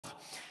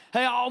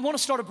Hey, I want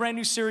to start a brand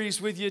new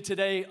series with you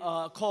today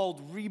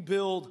called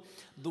Rebuild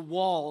the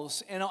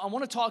Walls. And I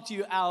want to talk to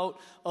you out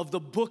of the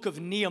book of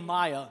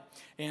Nehemiah.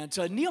 And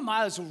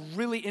Nehemiah is a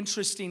really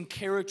interesting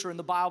character in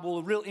the Bible,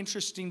 a real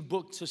interesting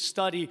book to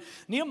study.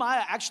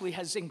 Nehemiah actually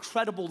has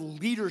incredible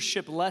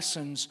leadership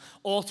lessons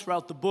all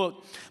throughout the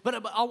book.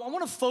 But I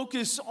want to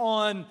focus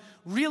on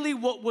really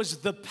what was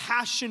the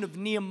passion of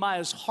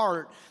Nehemiah's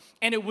heart,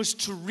 and it was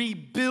to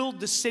rebuild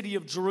the city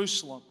of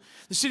Jerusalem.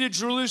 The city of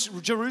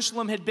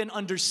Jerusalem had been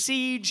under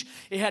siege.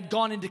 It had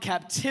gone into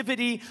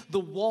captivity. The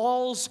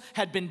walls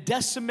had been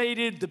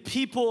decimated. The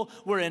people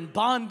were in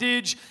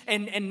bondage.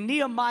 And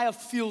Nehemiah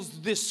feels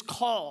this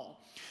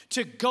call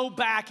to go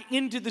back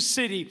into the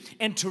city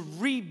and to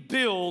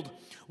rebuild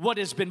what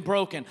has been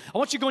broken. I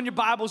want you to go in your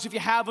Bibles, if you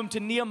have them, to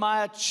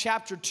Nehemiah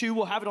chapter 2.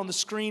 We'll have it on the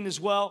screen as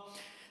well.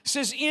 It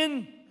says,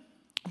 in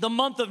the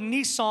month of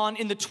Nisan,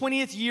 in the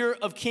 20th year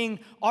of King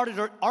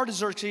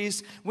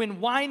Artaxerxes,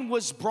 when wine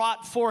was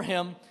brought for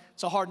him.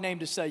 It's a hard name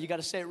to say. You got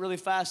to say it really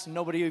fast and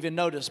nobody even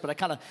noticed, but I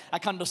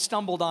kind of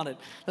stumbled on it.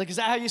 Like, is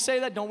that how you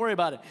say that? Don't worry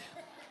about it.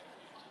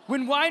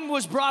 When wine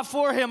was brought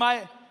for him,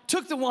 I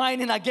took the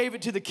wine and I gave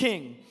it to the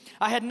king.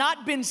 I had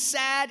not been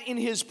sad in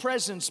his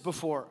presence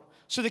before.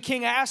 So the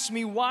king asked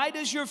me, why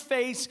does your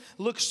face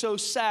look so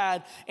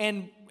sad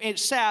and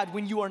sad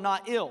when you are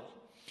not ill?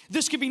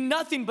 This could be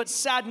nothing but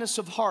sadness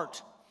of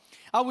heart.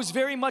 I was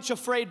very much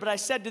afraid, but I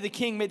said to the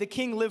king, may the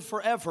king live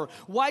forever.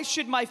 Why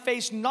should my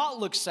face not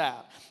look sad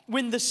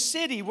when the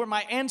city where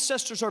my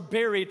ancestors are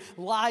buried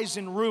lies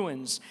in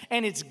ruins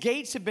and its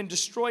gates have been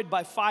destroyed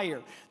by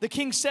fire? The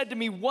king said to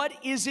me, what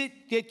is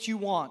it that you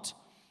want?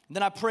 And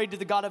then I prayed to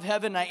the God of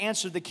heaven and I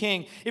answered the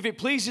king, if it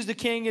pleases the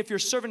king, if your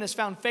servant has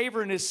found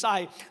favor in his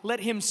sight, let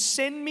him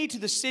send me to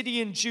the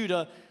city in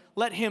Judah.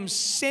 Let him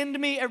send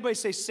me, everybody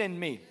say send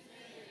me.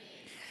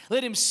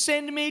 Let him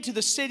send me to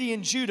the city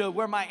in Judah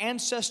where my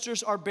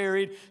ancestors are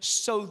buried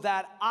so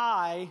that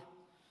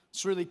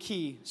it's really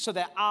key, so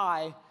that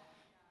I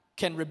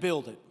can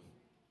rebuild it.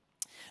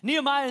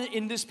 Nehemiah,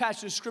 in this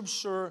passage of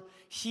scripture,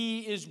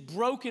 he is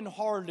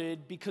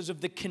brokenhearted because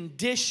of the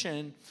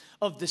condition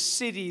of the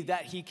city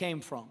that he came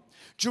from.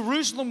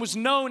 Jerusalem was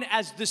known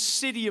as the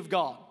city of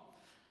God.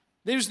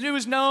 It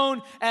was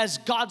known as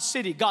God's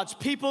city. God's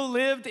people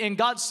lived in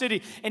God's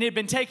city, and it had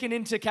been taken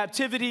into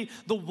captivity.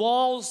 The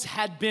walls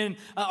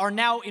are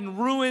now in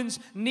ruins.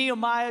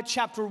 Nehemiah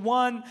chapter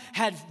 1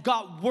 had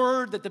got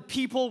word that the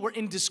people were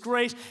in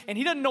disgrace, and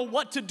he doesn't know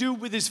what to do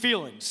with his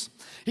feelings.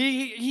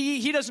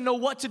 He doesn't know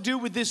what to do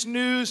with this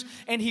news,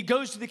 and he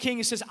goes to the king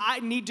and says, I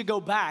need to go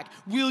back.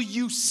 Will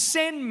you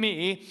send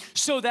me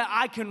so that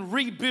I can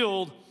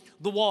rebuild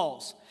the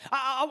walls?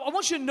 I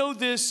want you to know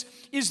this,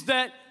 is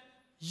that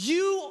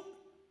you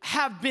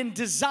have been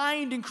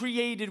designed and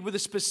created with a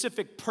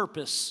specific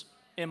purpose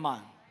in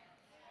mind.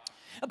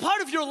 A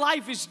part of your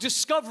life is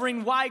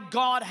discovering why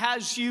God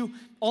has you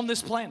on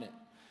this planet.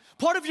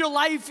 Part of your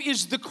life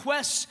is the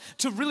quest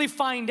to really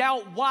find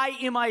out, why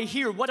am I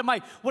here? What am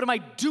I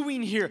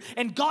doing here?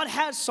 And God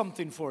has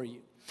something for you.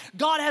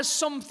 God has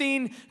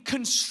something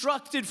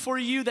constructed for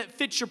you that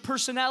fits your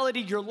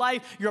personality, your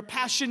life, your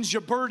passions,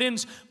 your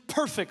burdens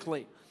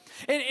perfectly.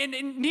 And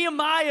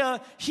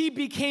Nehemiah, he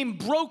became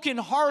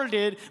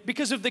brokenhearted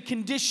because of the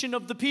condition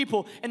of the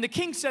people. And the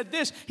king said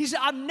this, he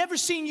said, I've never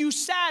seen you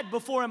sad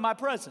before in my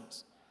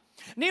presence.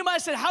 Nehemiah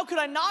said, how could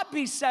I not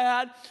be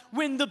sad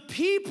when the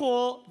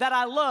people that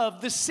I love,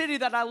 the city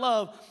that I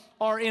love,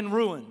 are in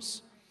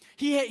ruins?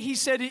 He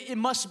said it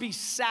must be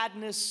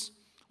sadness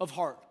of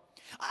heart.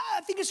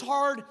 I think it's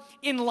hard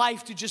in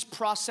life to just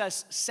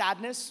process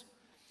sadness,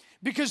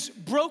 because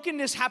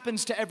brokenness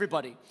happens to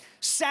everybody.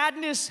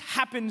 Sadness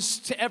happens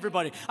to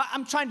everybody.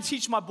 I'm trying to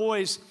teach my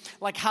boys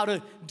like how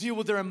to deal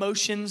with their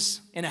emotions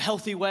in a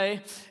healthy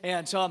way.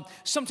 And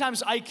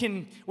sometimes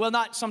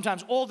not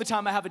sometimes, all the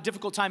time I have a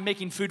difficult time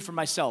making food for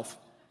myself.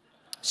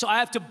 So I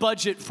have to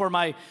budget for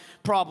my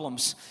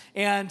problems.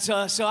 And so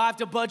I have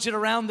to budget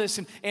around this.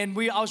 And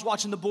I was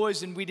watching the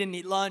boys and we didn't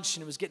eat lunch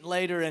and it was getting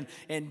later.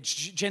 And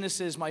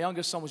Genesis, my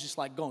youngest son, was just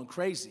like going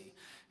crazy.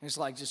 And it's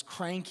like just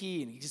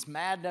cranky and he's just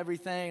mad at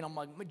everything. And I'm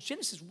like,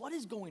 Genesis, what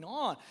is going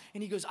on?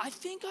 And he goes, I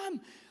think I'm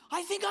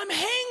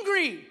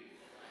hangry.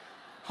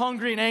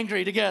 Hungry and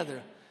angry together.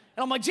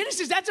 And I'm like,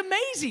 Genesis, that's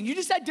amazing. You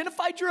just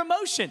identified your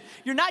emotion.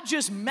 You're not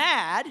just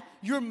mad.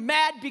 You're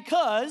mad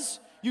because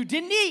you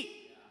didn't eat.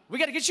 We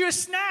got to get you a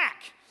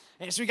snack.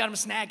 And so we got him a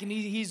snack, and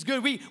he's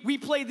good. We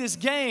played this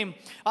game.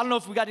 I don't know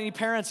if we got any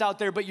parents out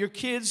there, but your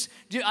kids,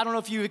 I don't know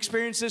if you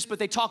experienced this, but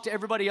they talk to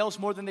everybody else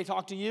more than they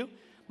talk to you.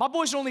 My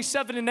boys are only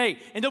 7 and 8,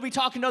 and they'll be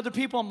talking to other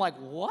people. I'm like,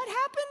 what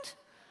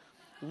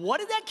happened? What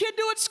did that kid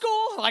do at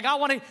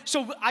school?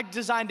 So I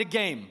designed a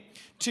game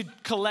to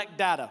collect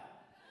data.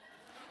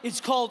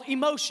 It's called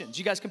Emotions.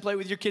 You guys can play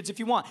with your kids if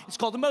you want. It's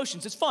called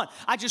Emotions. It's fun.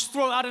 I just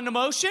throw out an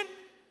emotion,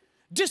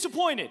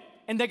 disappointed,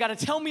 and they got to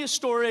tell me a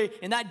story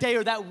in that day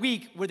or that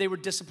week where they were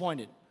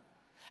disappointed.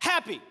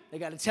 Happy, they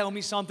got to tell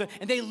me something,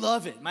 and they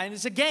love it, man.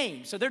 It's a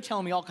game, so they're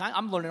telling me all kinds.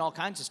 I'm learning all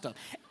kinds of stuff.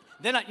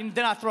 Then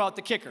I throw out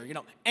the kicker,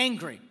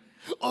 angry.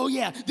 Oh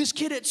yeah, this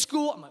kid at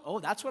school. I'm like, oh,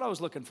 that's what I was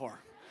looking for.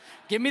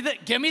 Give me the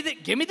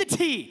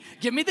tea.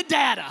 Give me the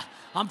data.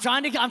 I'm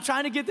trying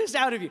to get this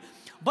out of you.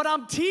 But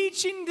I'm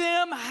teaching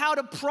them how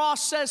to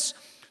process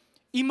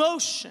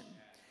emotion,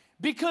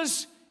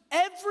 because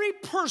every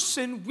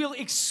person will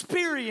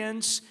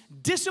experience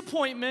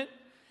disappointment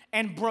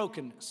and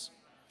brokenness.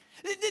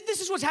 This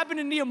is what's happened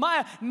in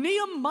Nehemiah.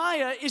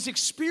 Nehemiah is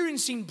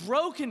experiencing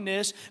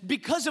brokenness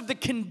because of the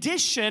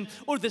condition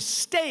or the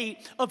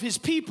state of his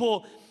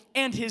people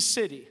and his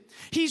city.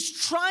 He's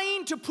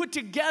trying to put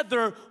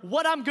together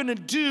what I'm gonna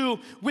do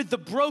with the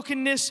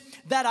brokenness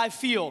that I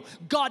feel.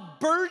 God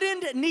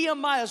burdened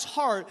Nehemiah's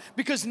heart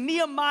because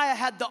Nehemiah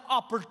had the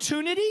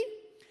opportunity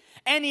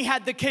and he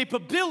had the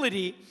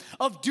capability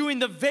of doing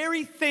the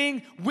very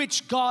thing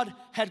which God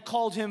had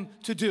called him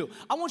to do.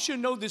 I want you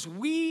to know this.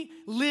 We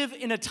live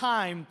in a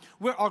time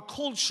where our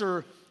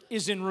culture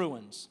is in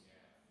ruins.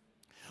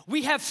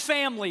 We have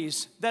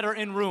families that are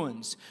in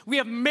ruins. We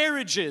have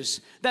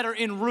marriages that are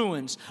in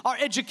ruins. Our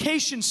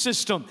education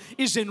system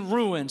is in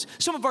ruins.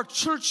 Some of our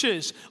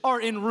churches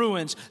are in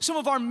ruins. Some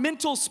of our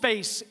mental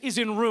space is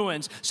in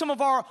ruins. Some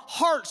of our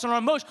hearts and our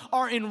emotions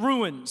are in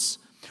ruins.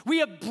 We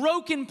have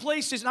broken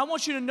places, and I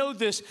want you to know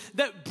this,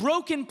 that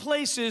broken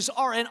places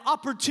are an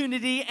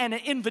opportunity and an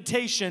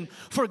invitation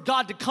for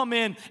God to come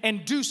in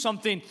and do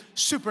something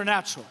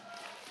supernatural.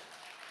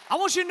 I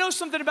want you to know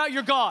something about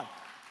your God.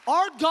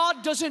 Our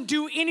God doesn't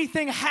do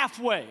anything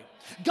halfway.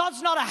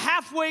 God's not a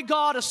halfway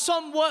God, a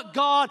somewhat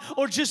God,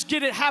 or just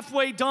get it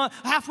halfway done,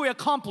 halfway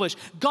accomplished.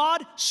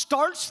 God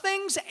starts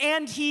things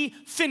and He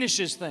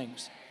finishes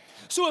things.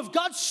 So if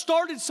God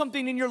started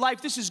something in your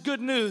life, this is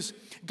good news.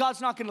 God's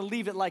not going to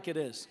leave it like it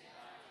is.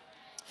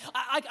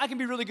 I can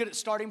be really good at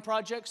starting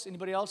projects.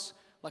 Anybody else?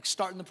 Like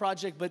starting the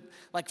project, but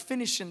like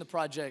finishing the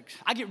project.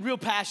 I get real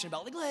passionate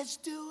about like, let's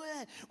do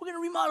it. We're going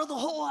to remodel the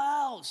whole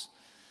house.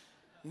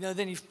 You know,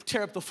 then you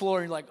tear up the floor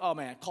and you're like, oh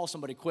man, call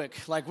somebody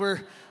quick. Like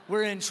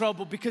we're in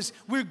trouble because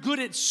we're good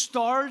at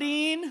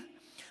starting,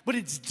 but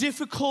it's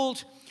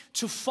difficult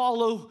to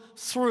follow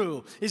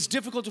through. It's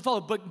difficult to follow.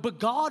 But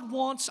God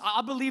wants,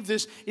 I believe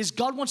this, is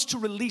God wants to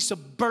release a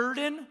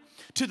burden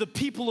to the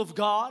people of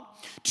God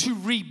to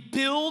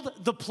rebuild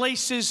the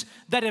places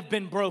that have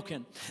been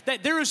broken.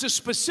 That there is a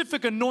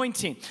specific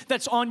anointing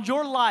that's on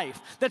your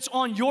life, that's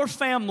on your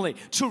family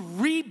to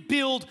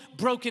rebuild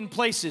broken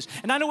places.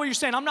 And I know what you're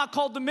saying. I'm not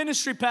called the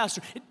ministry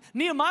pastor.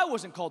 Nehemiah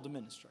wasn't called the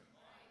ministry.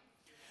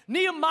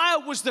 Nehemiah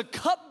was the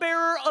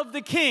cupbearer of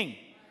the king.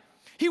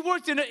 He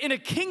worked in a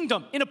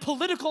kingdom, in a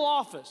political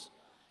office.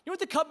 You know what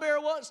the cupbearer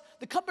was?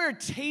 The cupbearer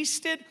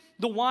tasted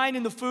the wine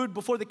and the food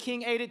before the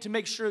king ate it to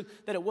make sure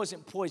that it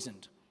wasn't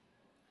poisoned.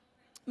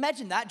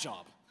 Imagine that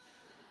job.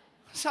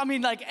 So, I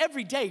mean, like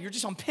every day you're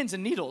just on pins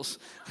and needles.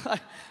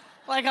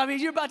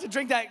 You're about to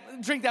drink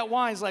that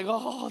wine. It's like,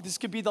 oh, this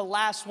could be the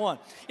last one.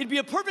 It'd be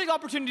a perfect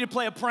opportunity to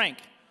play a prank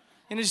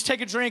and just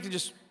take a drink and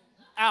just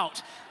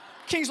out.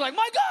 King's like,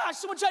 my gosh,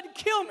 someone tried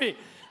to kill me.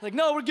 Like,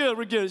 no, we're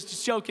good. It's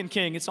just joking,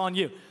 king. It's on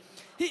you.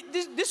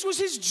 This was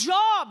his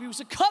job. He was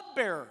a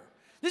cupbearer.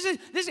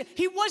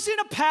 He wasn't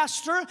a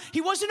pastor.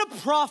 He wasn't a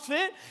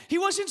prophet. He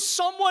wasn't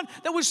someone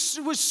that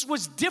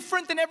was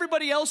different than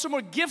everybody else or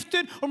more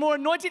gifted or more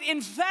anointed.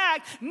 In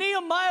fact,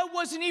 Nehemiah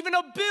wasn't even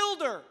a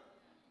builder.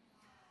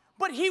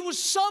 But he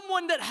was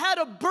someone that had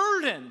a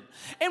burden.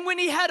 And when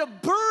he had a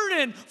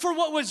burden for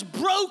what was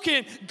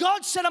broken,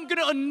 God said, I'm going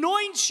to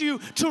anoint you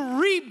to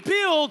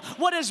rebuild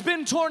what has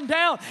been torn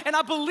down. And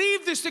I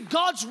believe this, that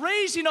God's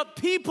raising up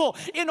people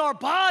in our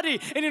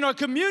body and in our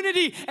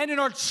community and in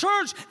our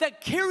church that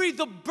carry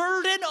the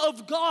burden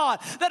of God,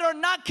 that are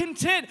not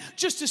content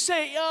just to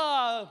say,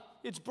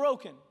 it's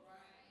broken.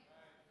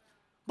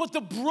 But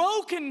the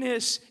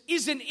brokenness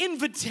is an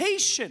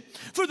invitation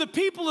for the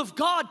people of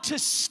God to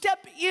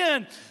step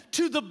in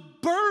to the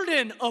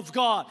burden of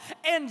God.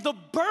 And the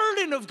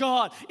burden of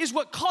God is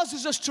what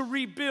causes us to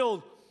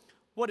rebuild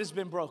what has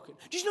been broken.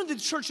 Do you know that the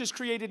church is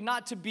created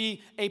not to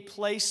be a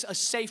place, a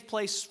safe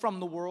place from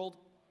the world?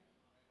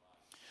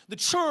 The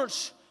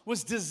church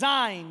was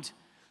designed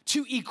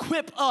to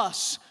equip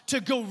us to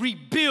go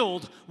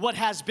rebuild what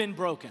has been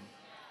broken.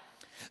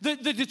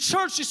 The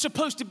church is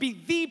supposed to be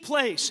the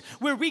place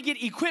where we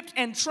get equipped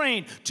and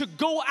trained to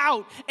go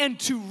out and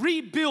to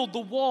rebuild the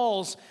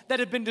walls that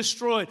have been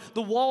destroyed,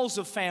 the walls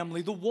of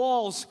family, the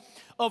walls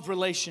of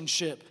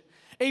relationship.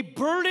 A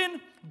burden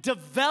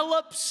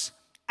develops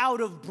out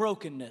of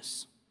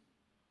brokenness.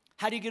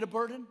 How do you get a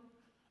burden?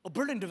 A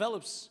burden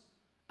develops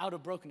out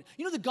of brokenness.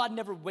 You know that God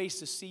never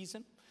wastes a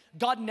season?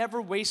 God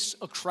never wastes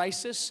a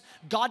crisis.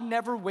 God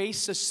never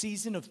wastes a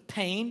season of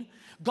pain.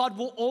 God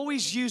will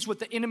always use what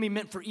the enemy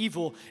meant for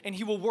evil, and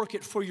He will work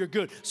it for your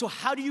good. So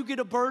how do you get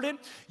a burden?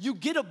 You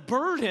get a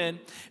burden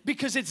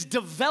because it's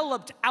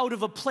developed out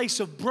of a place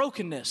of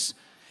brokenness.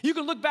 You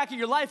can look back at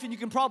your life and you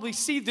can probably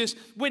see this.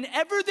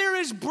 Whenever there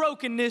is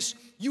brokenness,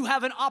 you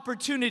have an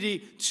opportunity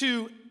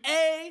to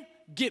A,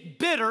 get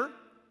bitter,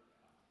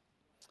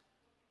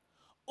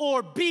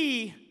 or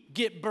B,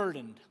 get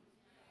burdened.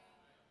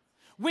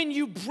 When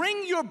you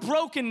bring your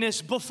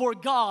brokenness before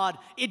God,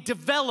 it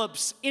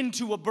develops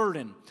into a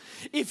burden.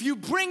 If you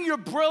bring your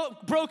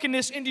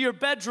brokenness into your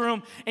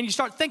bedroom and you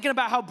start thinking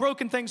about how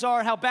broken things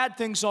are, how bad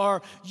things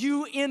are,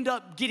 you end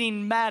up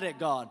getting mad at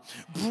God.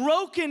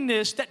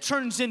 Brokenness that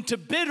turns into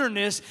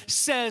bitterness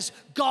says,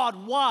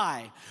 God,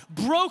 why?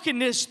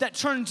 Brokenness that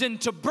turns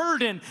into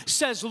burden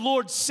says,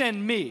 Lord,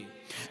 send me.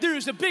 There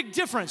is a big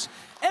difference.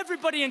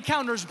 Everybody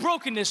encounters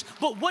brokenness,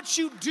 but what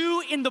you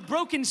do in the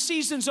broken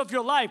seasons of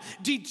your life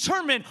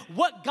determine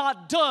what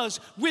God does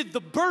with the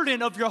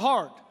burden of your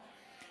heart.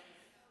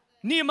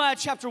 Nehemiah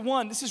chapter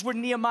 1, this is where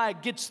Nehemiah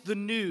gets the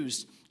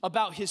news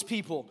about his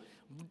people.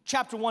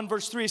 Chapter 1,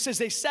 verse 3, it says,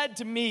 they said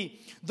to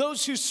me,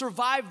 those who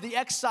survived the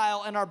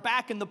exile and are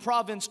back in the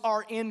province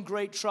are in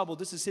great trouble.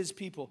 This is his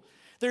people.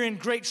 They're in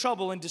great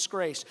trouble and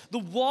disgrace. The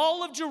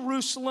wall of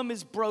Jerusalem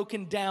is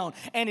broken down,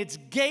 and its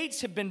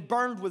gates have been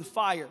burned with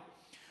fire.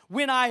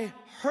 When I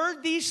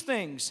heard these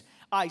things,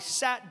 I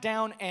sat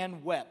down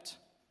and wept.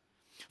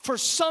 For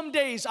some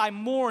days I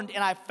mourned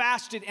and I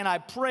fasted and I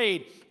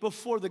prayed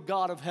before the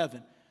God of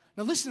heaven.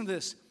 Now listen to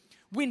this.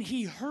 When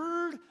he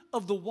heard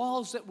of the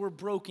walls that were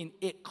broken,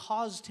 it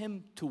caused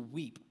him to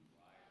weep.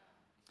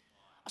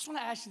 I just want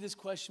to ask you this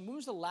question. When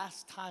was the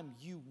last time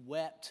you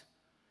wept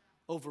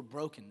over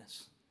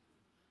brokenness?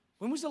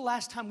 When was the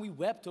last time we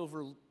wept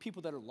over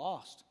people that are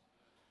lost?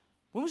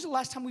 When was the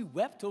last time we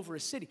wept over a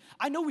city?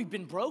 I know we've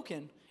been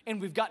broken and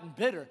we've gotten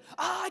bitter.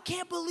 I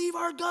can't believe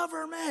our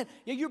government.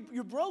 Yeah,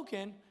 you're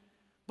broken,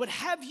 but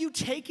have you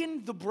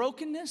taken the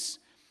brokenness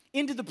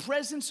into the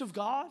presence of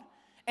God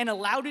and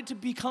allowed it to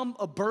become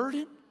a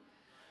burden?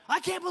 I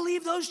can't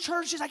believe those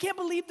churches. I can't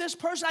believe this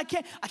person. I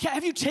can't.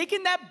 Have you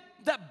taken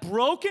that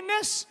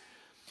brokenness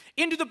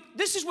into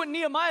this is what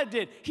Nehemiah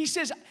did. He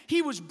says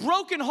he was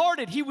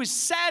brokenhearted, he was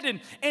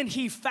saddened, and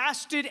he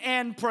fasted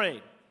and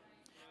prayed.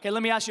 Okay,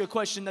 let me ask you a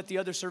question that the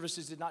other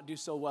services did not do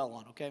so well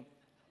on, okay?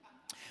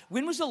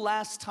 When was the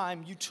last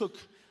time you took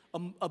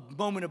a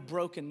moment of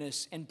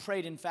brokenness and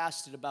prayed and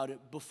fasted about it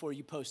before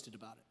you posted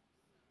about it?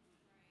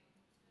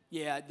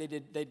 Yeah, they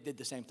did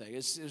the same thing. It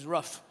was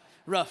rough.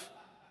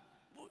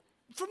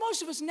 For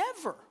most of us,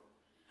 never.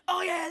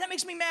 Oh yeah, that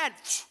makes me mad.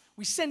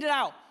 We send it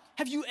out.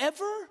 Have you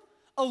ever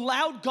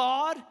allowed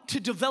God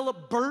to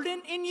develop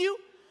burden in you?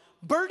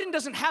 Burden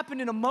doesn't happen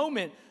in a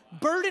moment.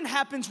 Burden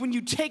happens when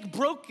you take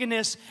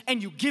brokenness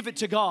and you give it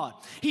to God.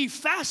 He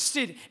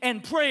fasted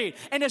and prayed,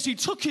 and as he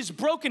took his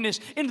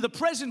brokenness into the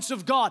presence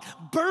of God,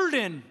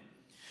 burden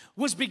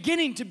was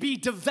beginning to be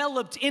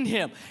developed in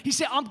him. He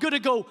said, I'm going to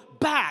go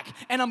back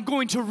and I'm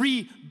going to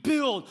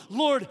rebuild.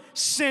 Lord,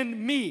 send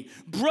me.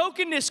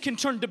 Brokenness can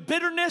turn to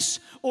bitterness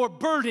or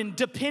burden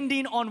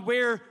depending on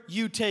where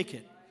you take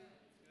it.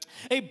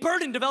 A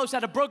burden develops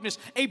out of brokenness.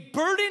 A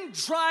burden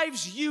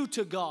drives you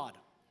to God.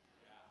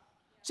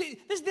 See,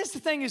 this the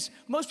thing is,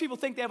 most people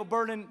think they have a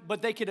burden,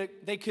 but they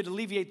could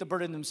alleviate the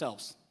burden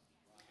themselves.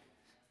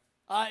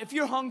 If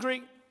you're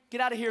hungry,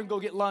 get out of here and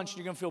go get lunch, and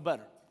you're going to feel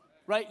better,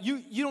 right?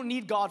 You don't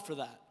need God for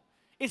that.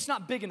 It's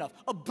not big enough.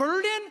 A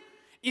burden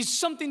is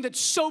something that's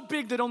so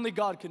big that only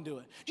God can do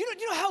it. Do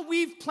you know how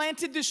we've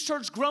planted this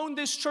church, grown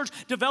this church,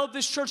 developed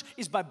this church?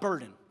 Is by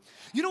burden.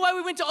 You know why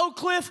we went to Oak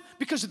Cliff?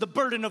 Because of the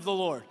burden of the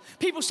Lord.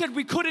 People said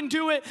we couldn't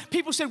do it.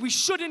 People said we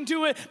shouldn't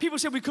do it. People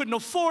said we couldn't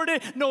afford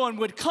it. No one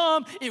would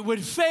come. It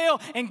would fail.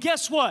 And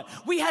guess what?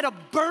 We had a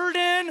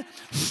burden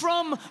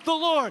from the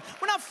Lord.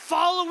 We're not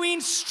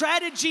following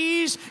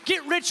strategies,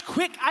 get rich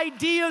quick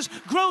ideas,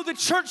 grow the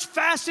church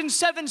fast in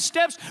 7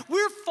 steps.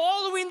 We're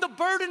following the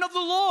burden of the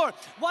Lord.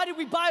 Why did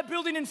we buy a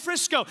building in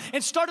Frisco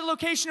and start a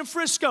location in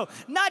Frisco?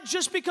 Not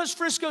just because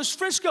Frisco's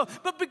Frisco,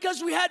 but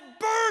because we had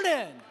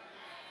burden.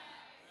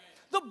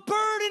 The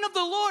burden of the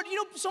Lord. You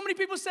know, so many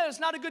people say it's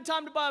not a good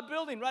time to buy a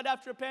building right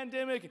after a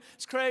pandemic.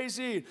 It's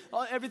crazy.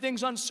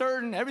 Everything's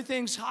uncertain.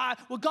 Everything's high.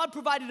 Well, God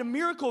provided a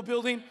miracle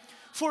building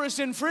for us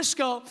in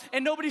Frisco,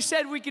 and nobody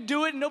said we could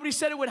do it, and nobody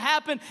said it would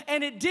happen,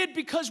 and it did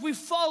because we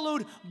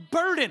followed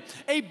burden.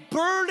 A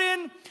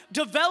burden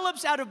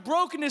develops out of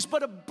brokenness,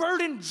 but a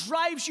burden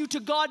drives you to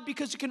God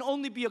because it can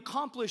only be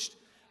accomplished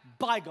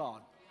by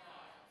God.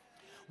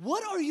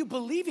 What are you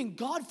believing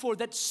God for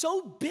that's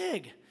so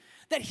big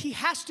that he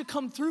has to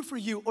come through for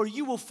you or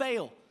you will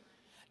fail?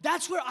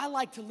 That's where I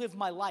like to live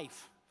my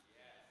life.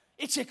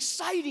 It's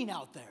exciting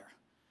out there.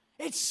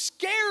 It's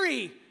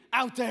scary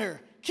out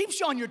there. Keeps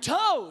you on your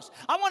toes.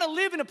 I want to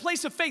live in a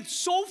place of faith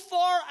so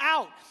far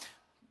out.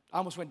 I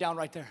almost went down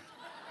right there.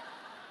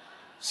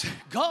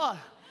 God,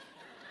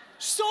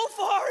 so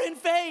far in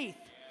faith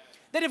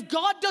that if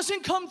God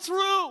doesn't come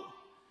through,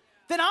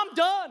 then I'm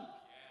done.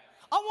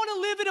 I want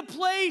to live in a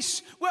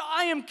place where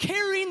I am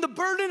carrying the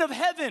burden of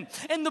heaven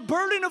and the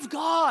burden of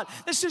God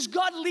that says,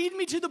 God, lead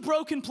me to the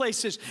broken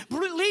places.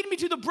 Lead me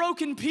to the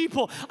broken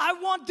people. I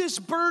want this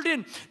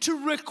burden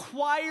to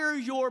require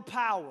your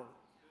power.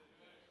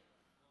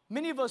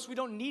 Many of us, we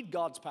don't need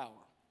God's power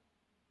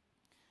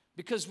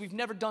because we've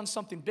never done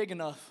something big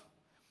enough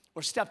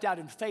or stepped out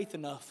in faith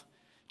enough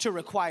to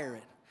require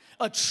it.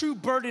 A true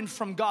burden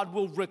from God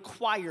will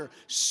require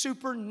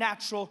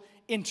supernatural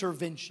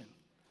intervention.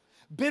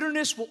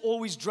 Bitterness will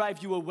always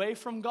drive you away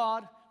from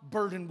God.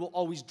 Burden will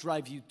always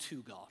drive you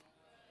to God.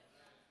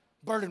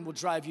 Burden will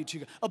drive you to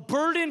God. A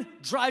burden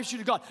drives you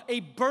to God.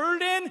 A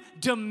burden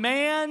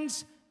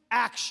demands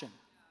action.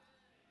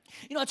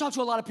 You know, I talk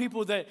to a lot of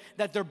people that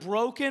they're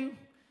broken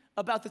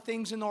about the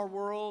things in our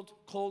world,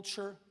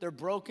 culture. They're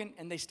broken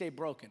and they stay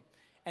broken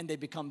and they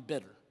become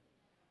bitter.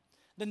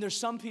 Then there's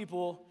some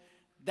people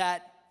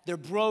that they're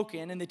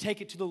broken and they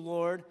take it to the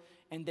Lord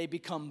and they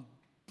become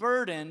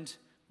burdened,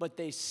 but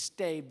they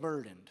stay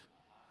burdened.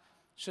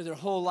 So their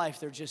whole life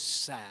they're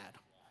just sad.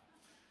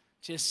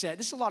 Just sad.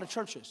 This is a lot of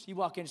churches. You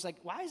walk in, it's like,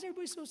 why is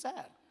everybody so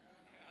sad?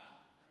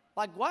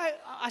 Like, why?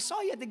 I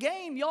saw you at the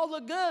game. Y'all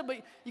look good,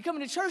 but you come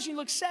into church and you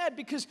look sad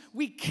because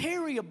we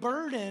carry a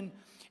burden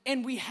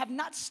and we have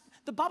not.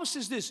 The Bible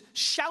says this,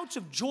 shouts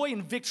of joy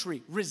and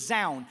victory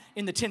resound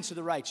in the tents of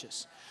the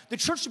righteous. The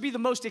church should be the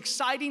most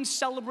exciting,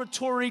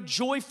 celebratory,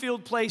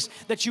 joy-filled place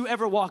that you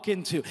ever walk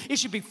into. It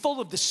should be full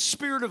of the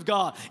Spirit of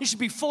God. It should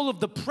be full of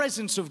the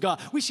presence of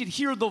God. We should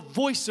hear the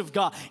voice of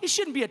God. It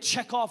shouldn't be a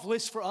check-off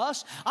list for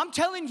us. I'm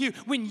telling you,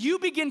 when you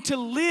begin to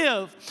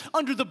live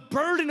under the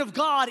burden of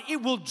God,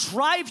 it will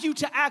drive you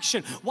to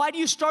action. Why do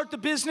you start the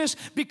business?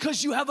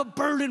 Because you have a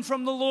burden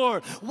from the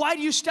Lord. Why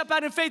do you step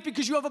out in faith?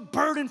 Because you have a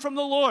burden from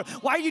the Lord.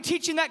 Why are you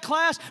teaching that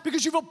class?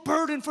 Because you have a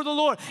burden for the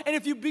Lord. And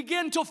if you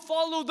begin to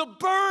follow the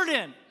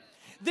burden,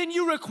 then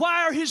you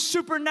require His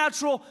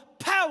supernatural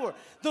power.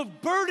 The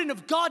burden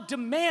of God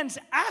demands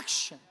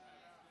action.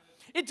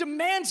 It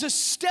demands a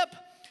step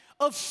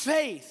of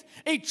faith.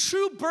 A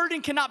true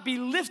burden cannot be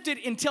lifted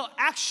until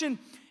action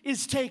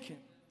is taken.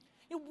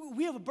 You know,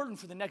 we have a burden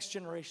for the next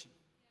generation.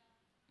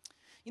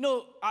 You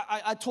know,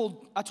 I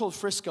told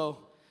Frisco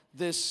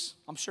this.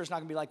 I'm sure it's not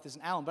going to be like this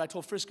in Allen, but I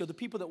told Frisco, the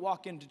people that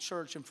walk into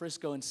church in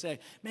Frisco and say,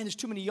 man, there's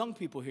too many young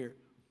people here,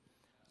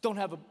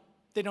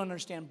 they don't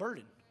understand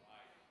burden.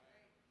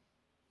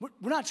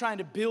 We're not trying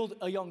to build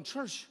a young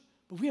church,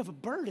 but we have a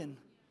burden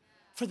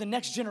for the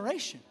next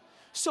generation.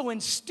 So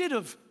instead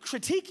of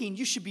critiquing,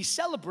 you should be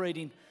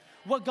celebrating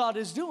what God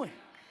is doing.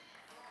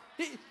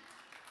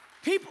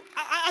 People,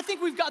 I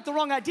think we've got the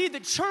wrong idea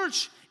that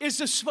church is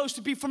just supposed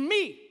to be for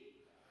me.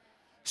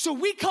 So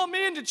we come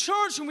into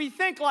church and we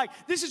think like,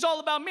 this is all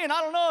about me. And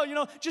I don't know, you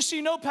know, just so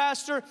you know,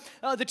 Pastor,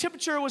 the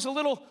temperature was a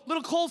little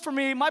cold for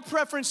me. My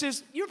preference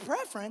is, your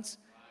preference?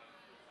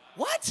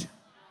 What?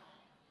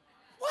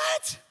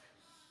 What?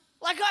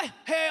 Like,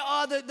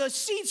 the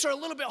seats are a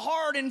little bit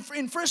hard in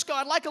Frisco.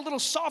 I'd like a little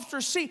softer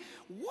seat.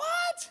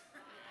 What?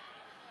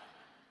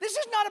 This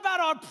is not about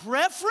our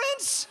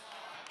preference.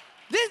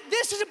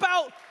 This is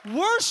about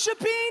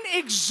worshiping,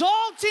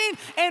 exalting,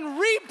 and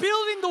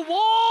rebuilding the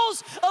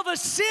walls of a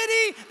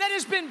city that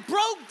has been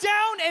broke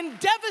down and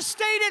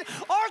devastated.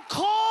 Our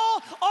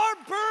call, our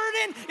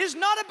burden is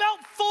not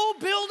about full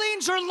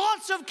buildings or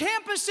lots of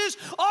campuses.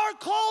 Our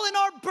call and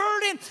our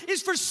burden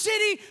is for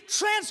city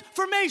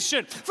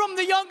transformation, from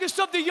the youngest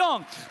of the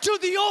young to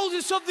the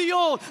oldest of the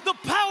old. The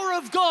power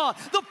of God,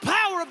 the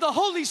power of the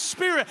Holy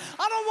Spirit.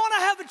 I don't want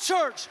to have a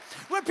church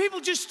where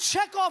people just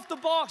check off the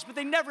box, but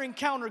they never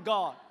encounter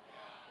God.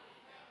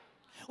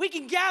 We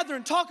can gather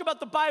and talk about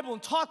the Bible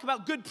and talk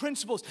about good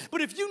principles,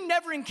 but if you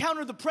never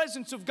encounter the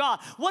presence of God,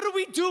 what are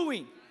we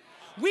doing?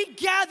 We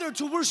gather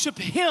to worship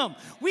Him.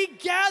 We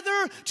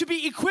gather to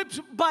be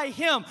equipped by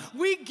Him.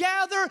 We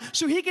gather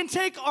so He can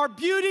take our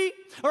beauty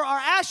or our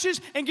ashes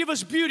and give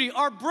us beauty,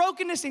 our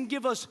brokenness and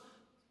give us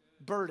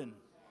burden.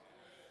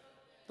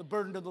 The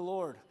burden of the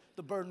Lord,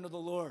 the burden of the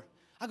Lord.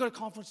 I go to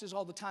conferences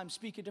all the time,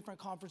 speak at different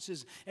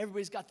conferences.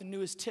 Everybody's got the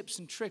newest tips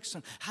and tricks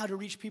on how to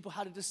reach people,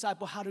 how to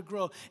disciple, how to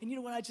grow. And you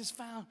know what I just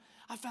found?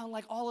 I found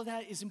like all of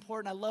that is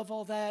important. I love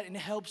all that and it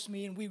helps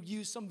me and we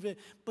use some of it.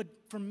 But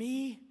for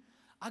me,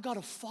 I got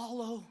to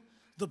follow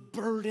the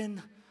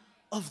burden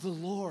of the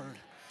Lord.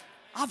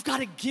 I've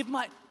got to give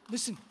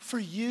listen, for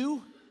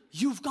you,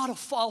 you've got to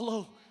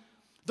follow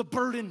the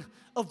burden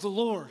of the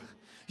Lord.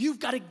 You've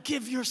got to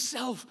give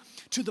yourself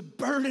to the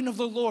burden of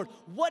the Lord.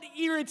 What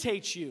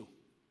irritates you?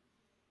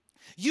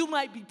 You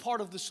might be part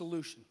of the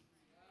solution.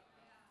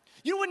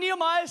 You know what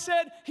Nehemiah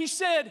said? He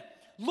said,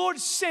 Lord,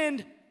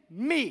 send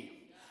me.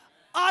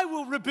 I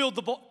will rebuild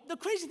the wall. The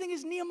crazy thing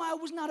is Nehemiah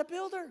was not a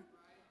builder.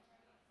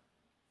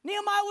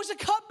 Nehemiah was a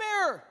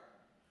cupbearer.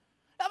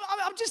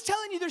 I'm just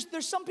telling you,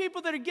 there's some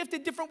people that are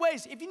gifted different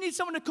ways. If you need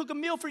someone to cook a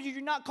meal for you,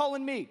 you're not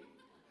calling me.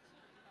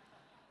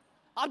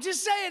 I'm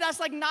just saying, that's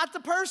like not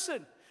the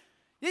person.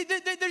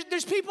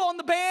 There's people on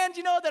the band,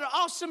 you know, that are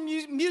awesome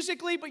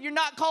musically, but you're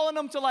not calling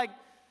them to like,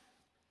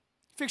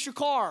 fix your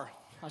car.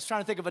 I was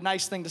trying to think of a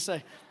nice thing to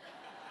say.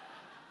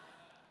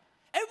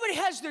 Everybody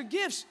has their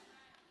gifts.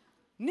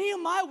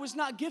 Nehemiah was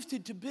not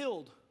gifted to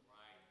build.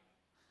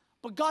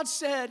 But God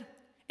said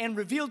and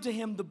revealed to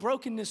him the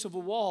brokenness of a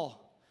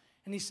wall.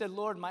 And he said,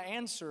 Lord, my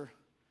answer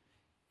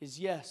is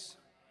yes.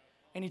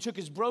 And he took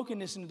his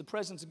brokenness into the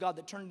presence of God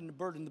that turned into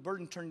burden. The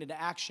burden turned into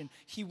action.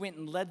 He went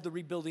and led the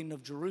rebuilding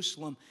of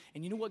Jerusalem.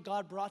 And you know what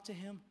God brought to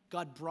him?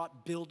 God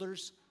brought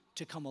builders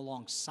to come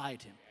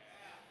alongside him.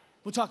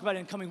 We'll talk about it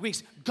in coming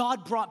weeks.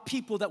 God brought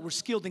people that were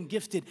skilled and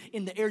gifted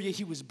in the area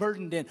he was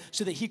burdened in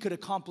so that he could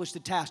accomplish the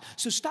task.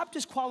 So stop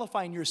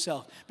disqualifying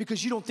yourself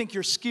because you don't think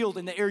you're skilled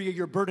in the area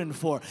you're burdened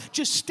for.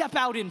 Just step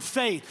out in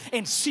faith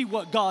and see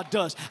what God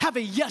does. Have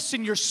a yes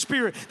in your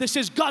spirit that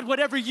says, God,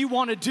 whatever you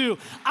want to do,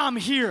 I'm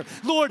here.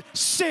 Lord,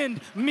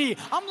 send me.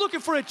 I'm looking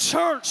for a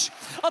church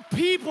of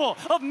people,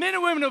 of men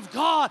and women of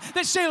God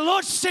that say,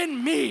 Lord,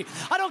 send me.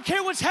 I don't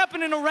care what's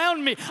happening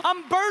around me.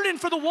 I'm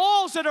burdened for the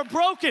walls that are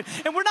broken,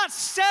 and we're not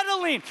settling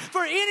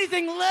for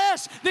anything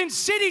less than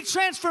city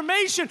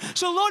transformation.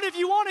 So, Lord, if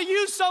you want to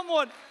use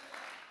someone,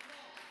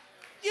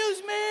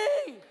 use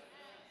me.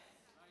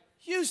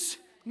 Use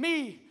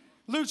me.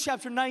 Luke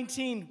chapter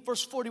 19,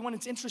 verse 41.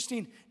 It's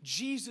interesting.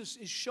 Jesus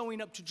is showing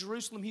up to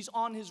Jerusalem. He's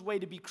on his way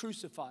to be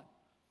crucified.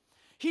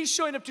 He's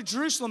showing up to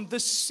Jerusalem, the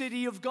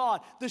city of God,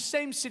 the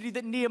same city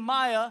that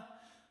Nehemiah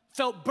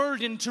felt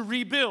burdened to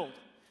rebuild.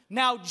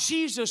 Now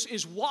Jesus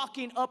is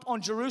walking up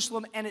on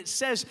Jerusalem, and it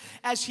says,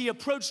 as he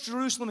approached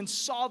Jerusalem and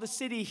saw the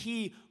city,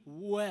 he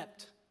wept.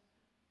 Do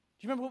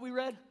you remember what we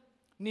read?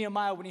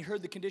 Nehemiah, when he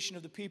heard the condition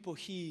of the people,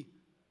 he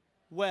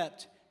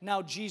wept.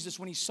 Now Jesus,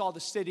 when he saw the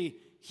city,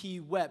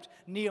 he wept.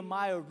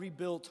 Nehemiah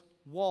rebuilt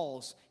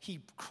walls. He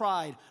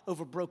cried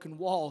over broken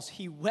walls.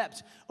 He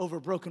wept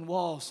over broken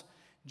walls.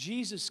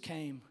 Jesus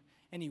came,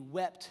 and he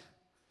wept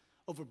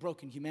over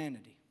broken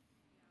humanity.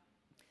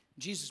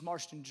 Jesus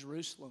marched in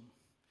Jerusalem,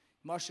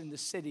 marched in the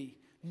city,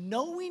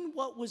 knowing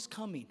what was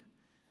coming,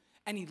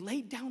 and he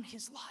laid down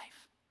his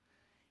life.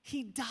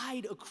 He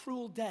died a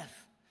cruel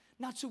death,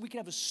 not so we could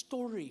have a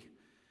story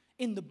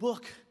in the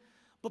book,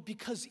 but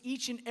because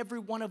each and every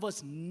one of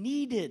us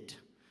needed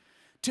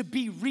to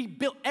be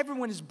rebuilt.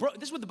 Everyone is broken.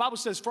 This is what the Bible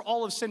says, for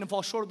all have sinned and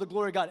fall short of the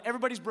glory of God.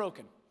 Everybody's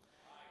broken.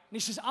 And he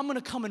says, I'm going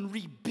to come and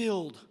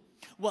rebuild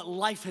what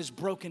life has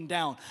broken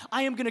down.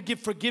 I am going to give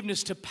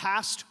forgiveness to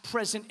past,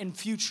 present, and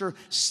future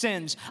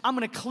sins. I'm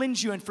going to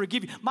cleanse you and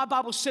forgive you. My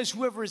Bible says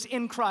whoever is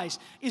in Christ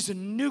is a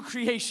new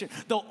creation.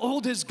 The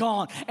old is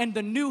gone and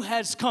the new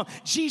has come.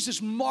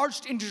 Jesus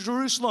marched into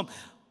Jerusalem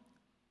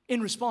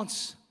in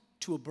response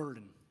to a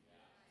burden.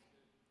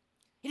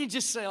 He didn't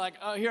just say like,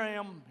 oh, here I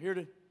am, here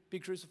to be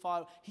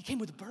crucified. He came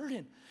with a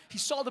burden. He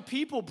saw the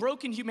people,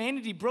 broken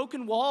humanity,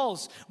 broken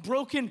walls,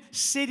 broken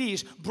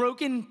cities,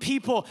 broken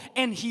people,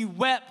 and he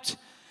wept.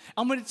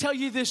 I'm going to tell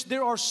you this,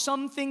 there are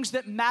some things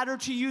that matter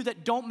to you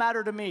that don't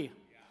matter to me.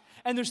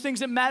 And there's things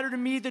that matter to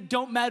me that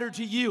don't matter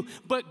to you.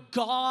 But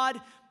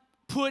God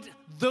put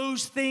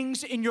those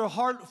things in your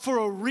heart for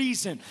a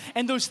reason.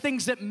 And those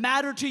things that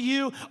matter to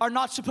you are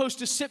not supposed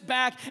to sit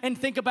back and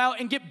think about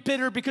and get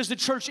bitter because the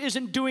church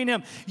isn't doing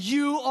them.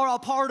 You are a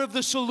part of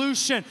the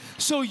solution.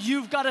 So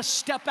you've got to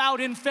step out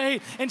in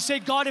faith and say,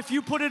 God, if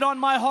you put it on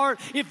my heart,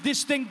 if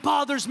this thing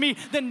bothers me,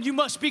 then you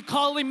must be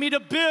calling me to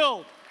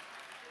build.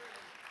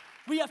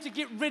 We have to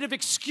get rid of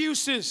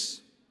excuses.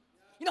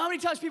 You know how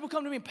many times people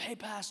come to me and, hey,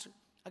 Pastor,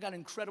 I got an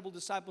incredible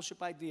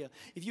discipleship idea.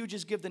 If you would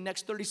just give the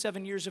next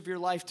 37 years of your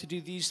life to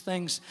do these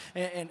things,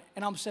 and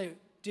I'm saying,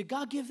 did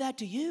God give that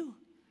to you?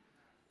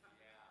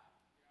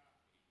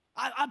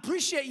 I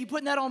appreciate you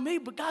putting that on me,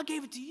 but God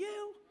gave it to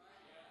you.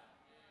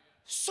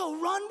 So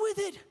run with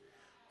it.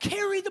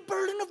 Carry the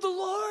burden of the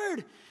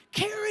Lord.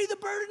 Carry the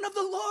burden of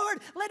the Lord.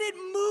 Let it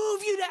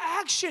move you to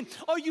action.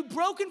 Are you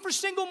broken for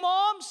single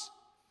moms?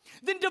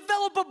 Then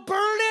develop a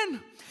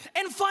burden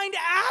and find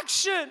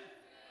action.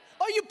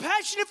 Are you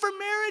passionate for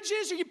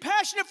marriages? Are you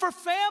passionate for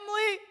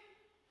family?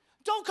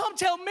 Don't come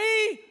tell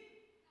me.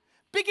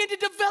 Begin to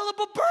develop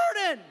a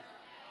burden.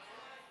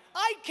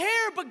 I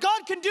care, but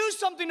God can do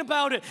something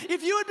about it.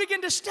 If you would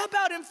begin to step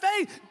out in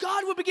faith,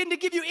 God will begin to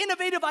give you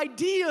innovative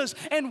ideas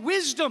and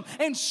wisdom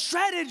and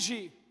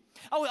strategy.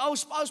 I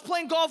was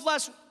playing golf well,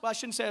 I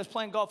shouldn't say I was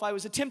playing golf. I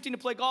was attempting to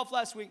play golf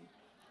last week.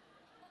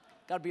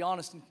 Got to be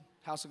honest, in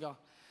house of golf.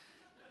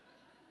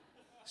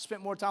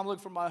 Spent more time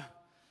looking for my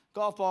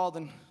golf ball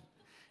than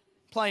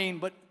playing,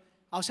 but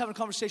I was having a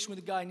conversation with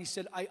a guy, and he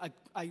said,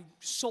 I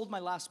sold my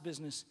last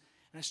business,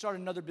 and I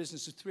started another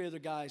business with 3 other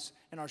guys,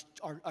 and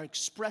our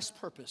express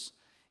purpose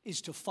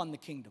is to fund the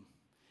kingdom.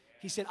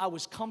 He said, I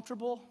was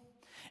comfortable,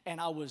 and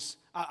I was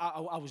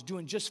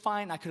doing just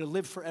fine. I could have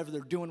lived forever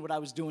there doing what I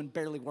was doing,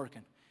 barely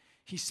working.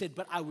 He said,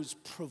 but I was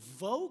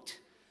provoked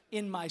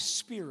in my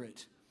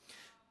spirit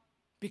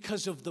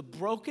because of the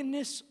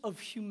brokenness of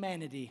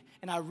humanity,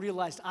 and I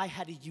realized I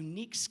had a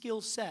unique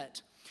skill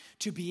set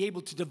to be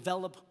able to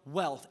develop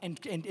wealth and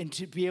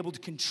to be able to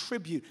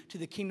contribute to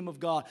the kingdom of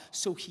God.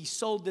 So he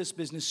sold this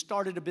business,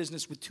 started a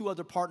business with 2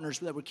 other partners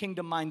that were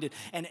kingdom-minded,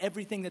 and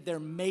everything that they're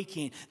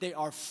making, they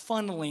are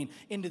funneling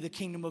into the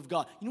kingdom of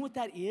God. You know what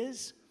that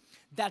is?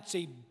 That's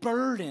a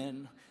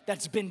burden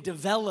that's been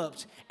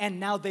developed, and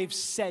now they've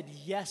said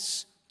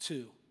yes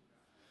to.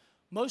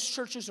 Most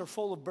churches are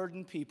full of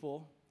burdened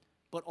people,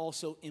 but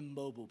also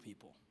immobile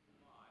people.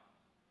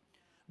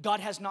 God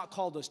has not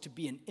called us to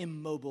be an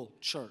immobile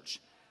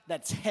church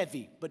that's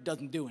heavy but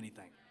doesn't do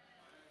anything.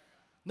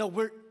 No,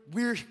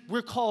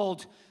 we're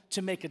called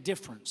to make a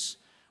difference.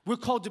 We're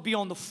called to be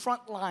on the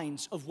front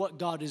lines of what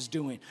God is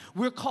doing.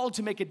 We're called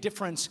to make a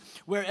difference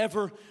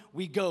wherever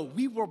we go.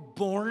 We were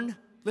born,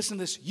 listen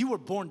to this, you were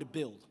born to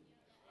build.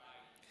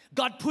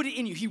 God put it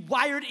in you. He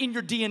wired in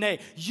your DNA.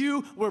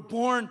 You were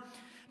born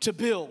to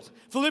build.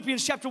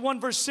 Philippians chapter 1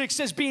 verse 6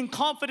 says, being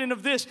confident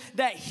of this,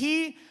 that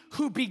he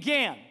who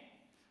began,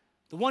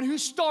 the one who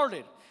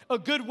started a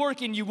good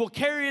work in you, will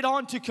carry it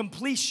on to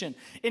completion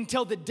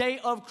until the day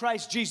of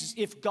Christ Jesus.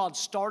 If God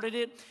started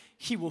it,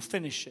 he will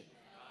finish it.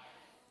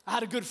 I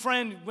had a good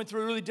friend who went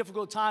through a really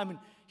difficult time, and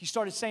he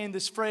started saying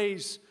this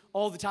phrase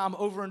all the time,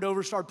 over and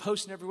over, started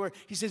posting everywhere.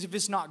 He says, if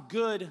it's not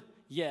good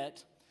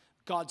yet,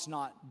 God's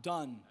not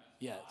done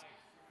yet.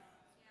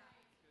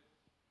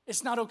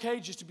 It's not okay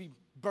just to be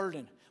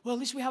burdened. Well, at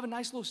least we have a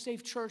nice little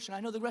safe church, and I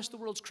know the rest of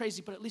the world's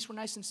crazy, but at least we're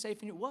nice and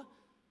safe. And what?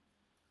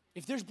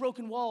 If there's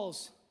broken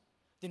walls,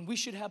 then we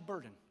should have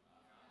burden.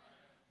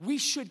 We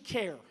should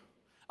care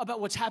about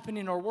what's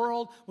happening in our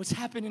world, what's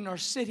happening in our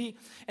city.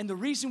 And the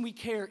reason we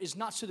care is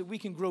not so that we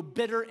can grow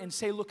bitter and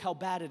say, look how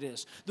bad it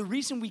is. The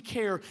reason we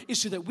care is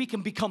so that we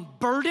can become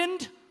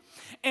burdened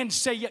and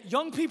say,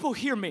 young people,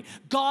 hear me.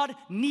 God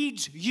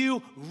needs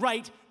you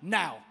right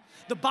now.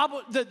 The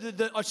Bible,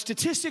 our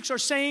statistics are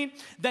saying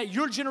that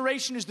your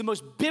generation is the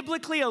most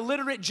biblically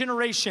illiterate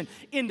generation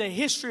in the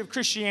history of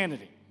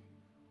Christianity.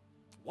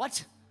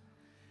 What?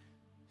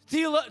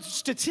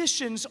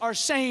 Statisticians are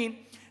saying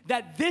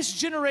that this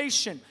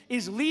generation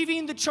is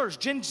leaving the church,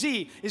 Gen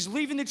Z is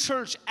leaving the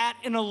church at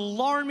an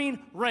alarming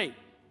rate.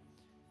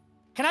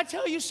 Can I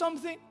tell you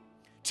something?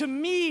 To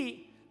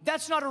me,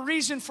 that's not a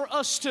reason for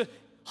us to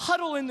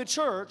huddle in the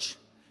church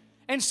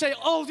and say,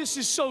 oh, this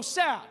is so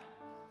sad.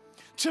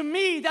 To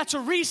me, that's a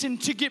reason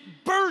to get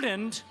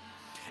burdened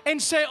and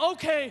say,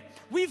 okay,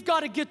 we've got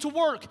to get to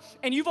work.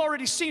 And you've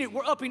already seen it.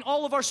 We're upping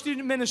all of our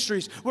student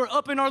ministries. We're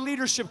upping our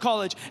leadership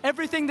college.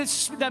 Everything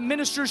that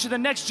ministers to the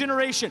next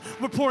generation,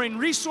 we're pouring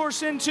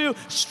resource into,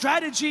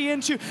 strategy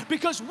into,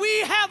 because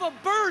we have a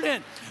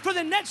burden for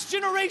the next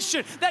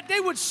generation that they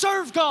would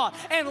serve God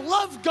and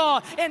love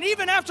God. And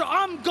even after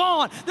I'm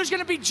gone, there's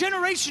going to be a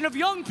generation of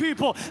young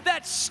people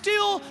that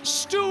still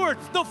steward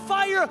the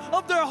fire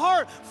of their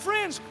heart.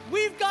 Friends,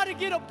 we've got to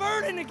get a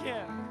burden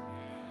again.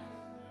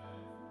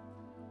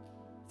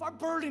 If our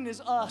burden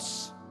is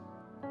us,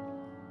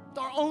 if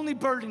our only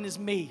burden is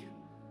me,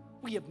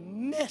 we have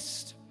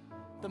missed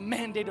the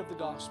mandate of the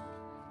gospel.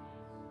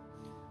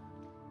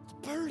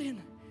 The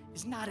burden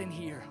is not in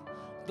here.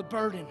 The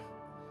burden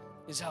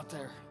is out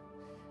there.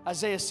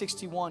 Isaiah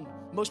 61,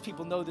 most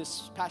people know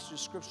this passage of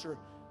scripture,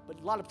 but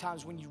a lot of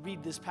times when you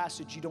read this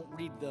passage, you don't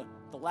read the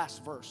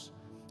last verse.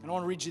 And I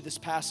want to read you this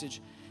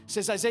passage. It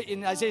says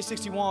in Isaiah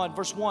 61,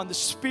 verse 1, the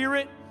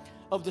Spirit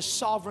of the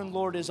sovereign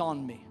Lord is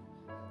on me.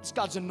 It's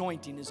God's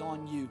anointing is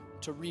on you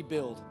to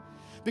rebuild.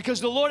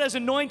 Because the Lord has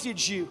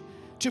anointed you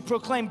to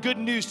proclaim good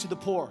news to the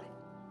poor.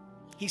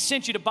 He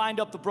sent you to bind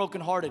up the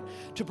brokenhearted,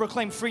 to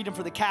proclaim freedom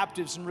for the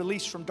captives and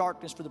release from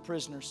darkness for the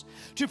prisoners,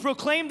 to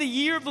proclaim the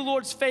year of the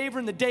Lord's favor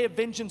and the day of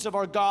vengeance of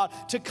our God,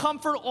 to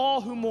comfort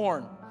all who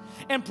mourn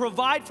and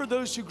provide for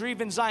those who grieve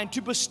in Zion,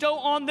 to bestow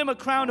on them a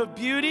crown of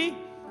beauty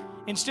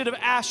instead of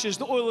ashes,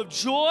 the oil of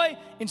joy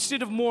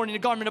instead of mourning, a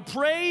garment of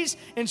praise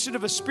instead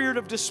of a spirit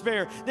of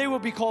despair. They will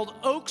be called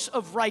oaks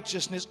of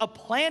righteousness, a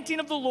planting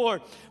of the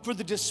Lord for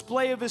the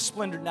display of his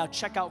splendor. Now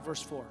check out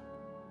verse 4.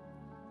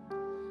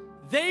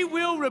 They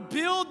will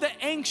rebuild the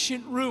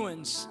ancient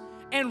ruins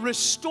and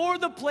restore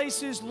the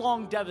places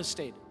long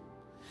devastated.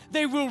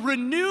 They will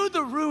renew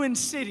the ruined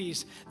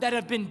cities that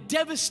have been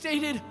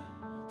devastated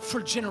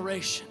for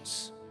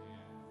generations.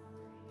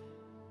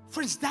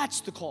 Friends,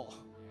 that's the call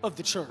of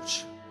the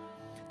church.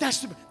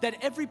 That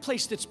every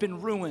place that's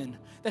been ruined,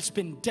 that's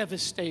been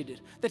devastated,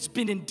 that's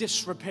been in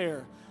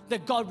disrepair,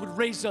 that God would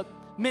raise up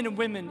men and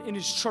women in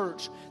his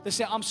church that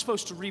say, I'm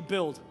supposed to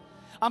rebuild.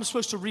 I'm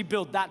supposed to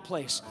rebuild that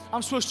place.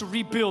 I'm supposed to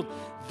rebuild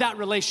that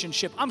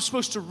relationship. I'm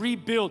supposed to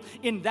rebuild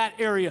in that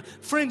area.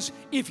 Friends,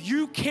 if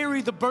you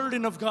carry the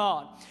burden of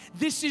God,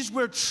 this is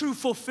where true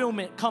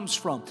fulfillment comes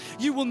from.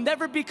 You will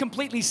never be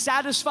completely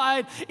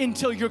satisfied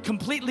until you're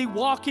completely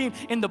walking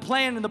in the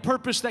plan and the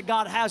purpose that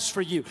God has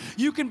for you.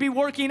 You can be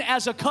working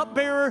as a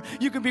cupbearer.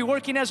 You can be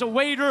working as a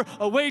waiter,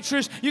 a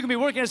waitress. You can be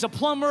working as a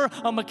plumber,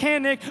 a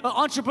mechanic, an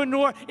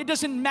entrepreneur. It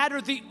doesn't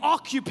matter the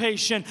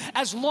occupation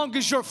as long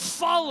as you're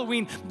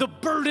following the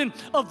burden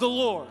of the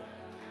Lord.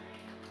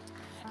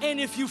 And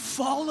if you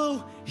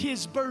follow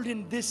his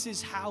burden, this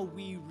is how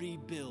we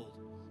rebuild.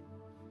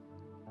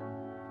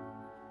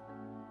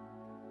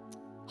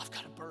 I've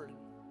got a burden.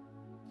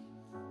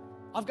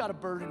 I've got a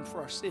burden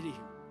for our city,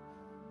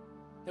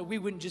 that we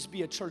wouldn't just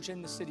be a church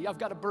in the city. I've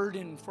got a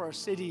burden for our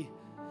city,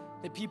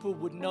 that people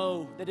would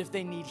know that if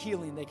they need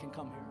healing, they can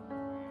come here.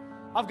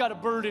 I've got a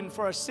burden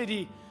for our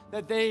city,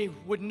 that they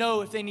would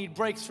know if they need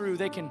breakthrough,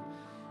 they can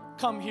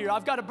come here.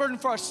 I've got a burden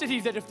for our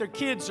city, that if their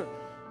kids are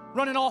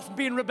running off and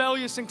being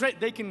rebellious and great,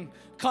 they can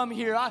come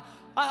here. I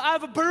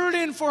have a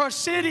burden for our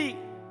city,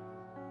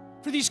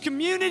 for these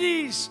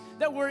communities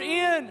that we're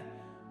in,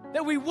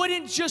 that we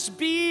wouldn't just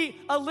be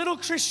a little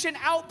Christian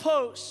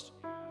outpost,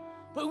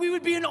 but we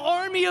would be an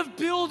army of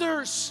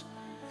builders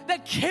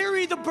that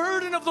carry the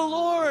burden of the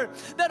Lord,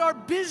 that our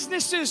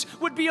businesses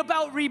would be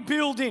about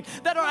rebuilding,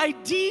 that our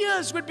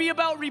ideas would be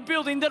about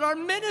rebuilding, that our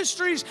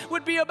ministries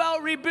would be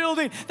about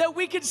rebuilding, that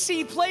we could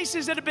see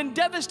places that have been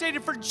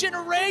devastated for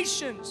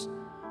generations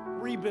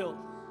rebuild.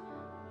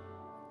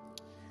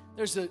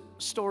 There's a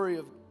story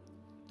of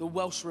the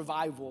Welsh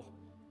revival,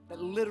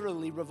 that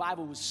literally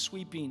revival was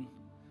sweeping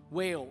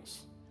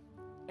Wales,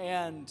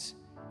 and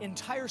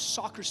entire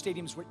soccer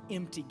stadiums were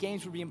empty.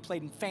 Games were being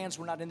played and fans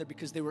were not in there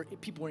because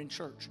people were in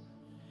church.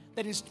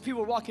 That is,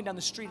 people were walking down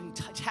the street and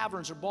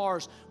taverns or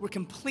bars were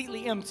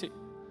completely empty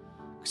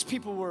because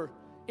people were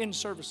in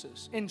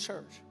services, in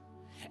church.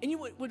 And you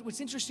know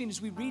what's interesting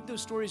is we read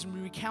those stories and we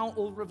recount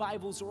old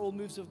revivals or old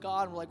moves of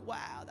God, and we're like,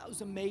 wow, that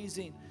was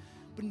amazing.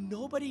 But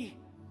nobody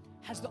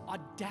has the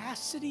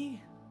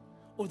audacity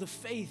or the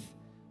faith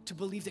to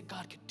believe that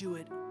God could do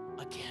it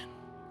again.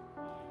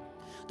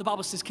 The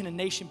Bible says, can a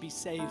nation be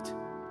saved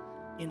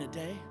in a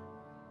day?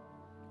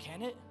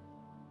 Can it?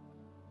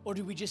 Or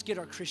do we just get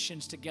our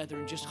Christians together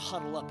and just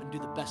huddle up and do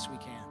the best we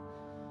can?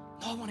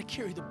 No, I want to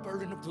carry the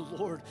burden of the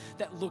Lord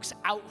that looks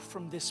out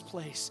from this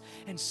place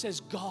and says,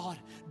 God,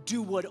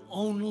 do what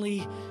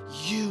only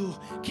you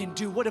can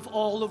do. What if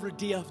all over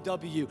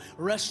DFW,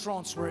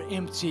 restaurants were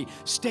empty,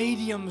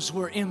 stadiums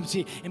were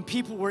empty, and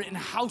people were in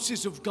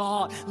houses of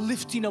God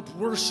lifting up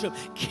worship,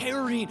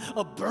 carrying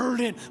a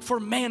burden for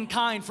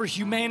mankind, for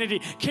humanity,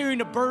 carrying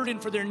a burden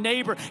for their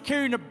neighbor,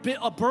 carrying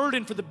a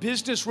burden for the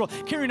business world,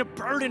 carrying a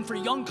burden for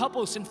young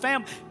couples and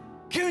family,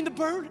 carrying the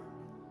burden.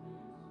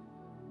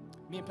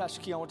 Me and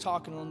Pastor Keon were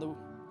talking on the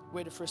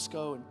way to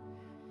Frisco, and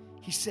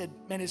he said,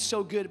 man, it's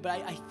so good, but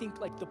I think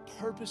like the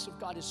purpose of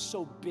God is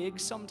so big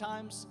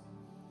sometimes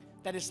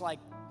that it's like,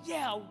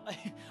 yeah,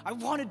 I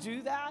want to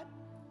do that,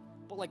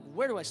 but like,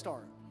 where do I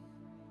start?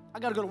 I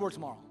got to go to work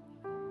tomorrow.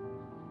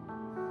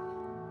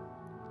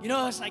 You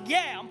know, it's like,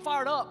 yeah, I'm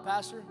fired up,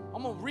 Pastor.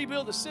 I'm going to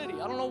rebuild the city.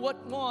 I don't know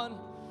what one.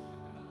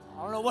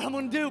 I don't know what I'm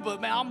going to do,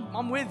 but man,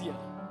 I'm with you.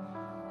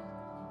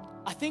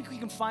 I think we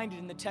can find it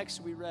in the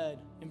text we read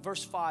in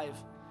verse 5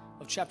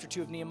 of chapter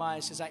 2 of Nehemiah.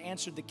 It says, I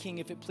answered the king,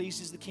 if it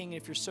pleases the king,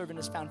 if your servant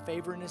has found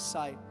favor in his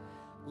sight,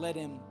 let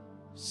him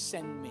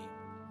send me.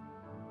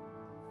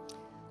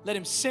 Let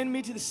him send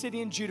me to the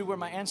city in Judah where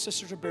my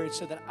ancestors are buried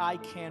so that I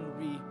can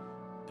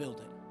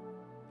rebuild it.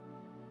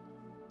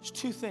 There's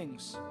two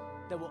things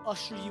that will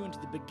usher you into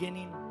the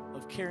beginning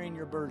of carrying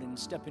your burden and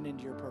stepping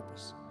into your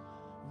purpose.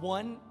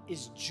 One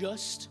is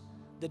just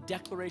the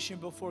declaration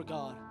before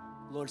God,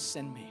 Lord,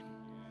 send me.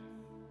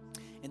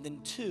 And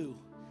then two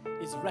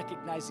is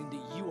recognizing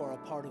that you are a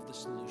part of the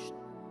solution.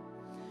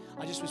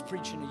 I just was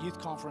preaching a youth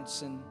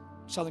conference in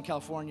Southern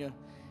California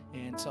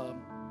and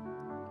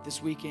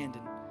this weekend,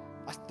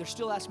 and they're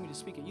still asking me to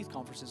speak at youth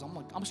conferences. I'm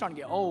like, I'm starting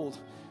to get old.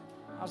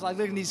 I was like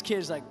looking at these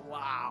kids like,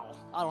 wow,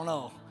 I don't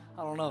know.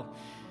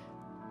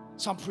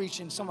 So I'm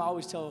preaching. Something I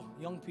always tell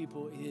young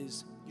people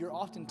is you're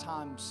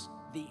oftentimes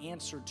the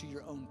answer to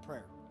your own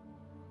prayer.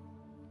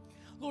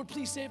 Lord,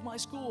 please save my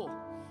school.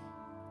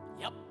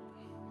 Yep,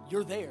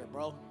 you're there,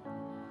 bro.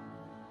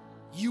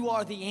 You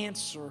are the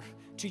answer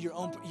to your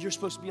own. You're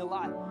supposed to be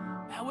alive.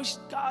 I wish,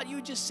 God, you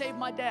would just save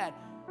my dad.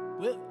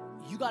 Well,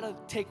 you got to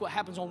take what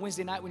happens on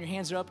Wednesday night when your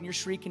hands are up and you're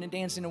shrieking and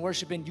dancing and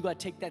worshiping. You got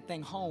to take that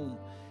thing home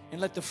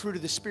and let the fruit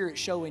of the Spirit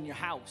show in your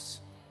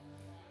house,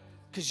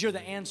 because you're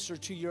the answer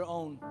to your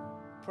own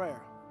prayer.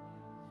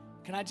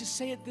 Can I just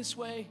say it this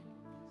way?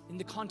 In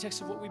the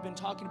context of what we've been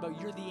talking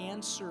about, you're the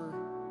answer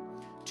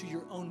to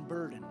your own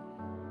burden.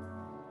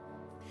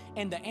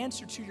 And the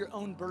answer to your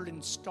own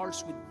burden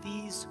starts with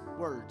these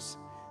words: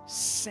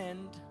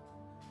 send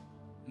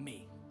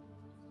me.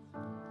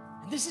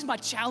 And this is my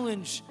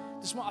challenge.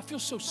 I feel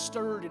so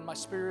stirred in my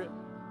spirit.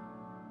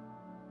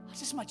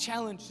 This is my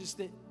challenge, is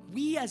that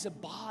we as a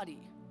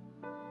body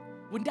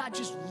would not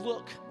just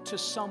look to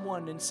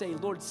someone and say,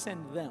 Lord,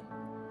 send them.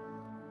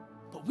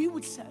 But we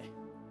would say,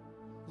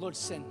 Lord,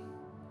 send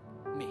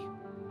me.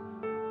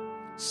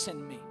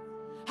 Send me.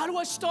 How do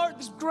I start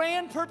this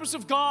grand purpose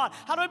of God?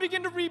 How do I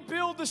begin to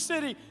rebuild the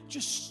city?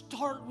 Just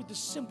start with the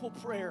simple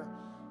prayer,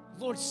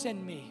 Lord,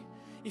 send me.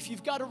 If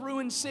you've got a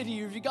ruined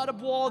city, or if you've got a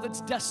wall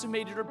that's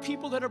decimated, or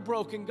people that are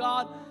broken,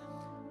 God,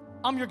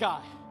 I'm your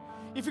guy.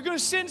 If you're going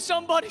to send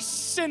somebody,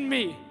 send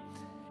me.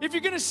 If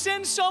you're going to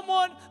send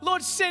someone,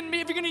 Lord, send me.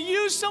 If you're going to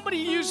use somebody,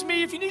 use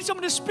me. If you need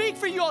someone to speak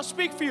for you, I'll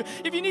speak for you.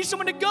 If you need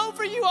someone to go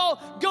for you,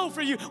 I'll go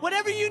for you.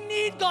 Whatever you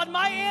need, God,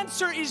 my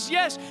answer is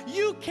yes.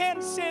 You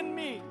can send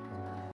me.